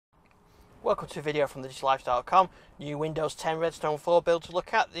Welcome to a video from thedigital-lifestyle.com. New Windows 10 Redstone 4 build to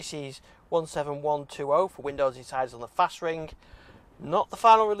look at. This is 17120 for Windows Insiders on the fast ring. Not the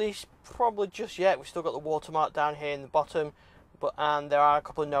final release probably just yet. We've still got the watermark down here in the bottom, and there are a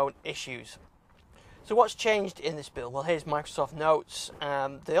couple of known issues. So what's changed in this build? Well, here's Microsoft Notes.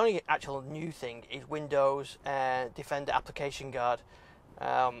 The only actual new thing is Windows Defender Application Guard,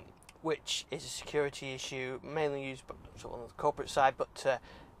 which is a security issue mainly used on the corporate side, but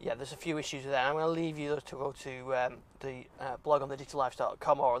yeah, there's a few issues with that. I'm going to leave you to go to the blog on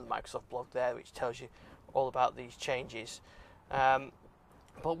thedigital-lifestyle.com or on the Microsoft blog there, which tells you all about these changes. But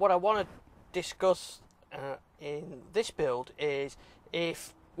what I want to discuss in this build is,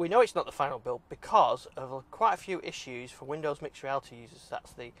 if we know it's not the final build because of quite a few issues for Windows Mixed Reality users.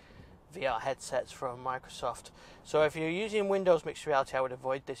 That's the VR headsets from Microsoft. So if you're using Windows Mixed Reality, I would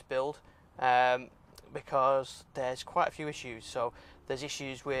avoid this build because there's quite a few issues. So there's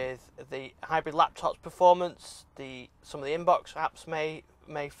issues with the hybrid laptop's performance. Some of the inbox apps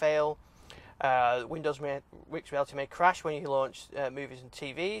may fail. Windows Mixed Reality may crash when you launch movies and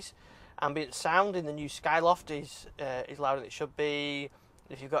TVs. Ambient sound in the new Skyloft is louder than it should be.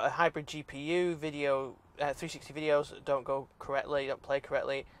 If you've got a hybrid GPU, 360 videos don't go correctly, don't play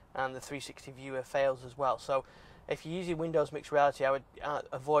correctly, and the 360 viewer fails as well. So if you're using Windows Mixed Reality, I would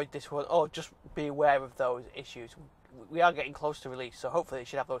avoid this one, or just be aware of those issues. We are getting close to release, so hopefully they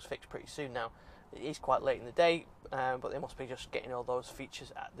should have those fixed pretty soon now. It is quite late in the day, but they must be just getting all those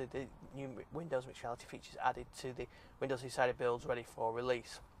features, the new Windows Mixed Reality features added to the Windows Insider builds ready for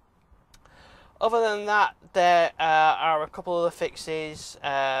release. Other than that, there are a couple of other fixes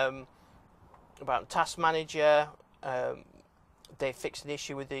about the Task Manager. They fixed an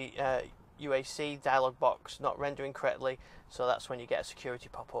issue with the UAC dialog box not rendering correctly, so that's when you get a security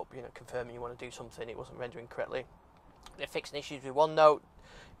pop-up, confirming you want to do something, it wasn't rendering correctly. They fixed issues with OneNote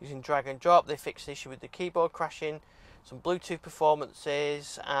using drag and drop. They fixed the issue with the keyboard crashing, some Bluetooth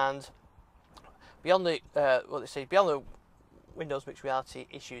performances, and beyond the beyond the Windows Mixed Reality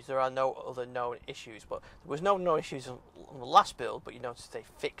issues, there are no other known issues. But there was no known issues on the last build, but you noticed they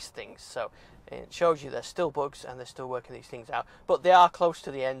fixed things, so it shows you there's still bugs and they're still working these things out, but they are close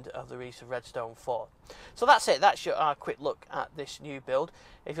to the end of the release of Redstone 4. So that's it. That's our quick look at this new build.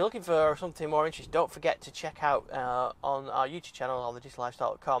 If you're looking for something more interesting, don't forget to check out on our YouTube channel on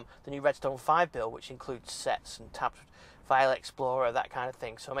thedigital-lifestyle.com the new Redstone 5 build, which includes sets and tabs, File Explorer, that kind of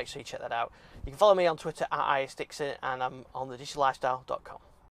thing. So make sure you check that out. You can follow me on Twitter at @ISDixon, and I'm on thedigital-lifestyle.com.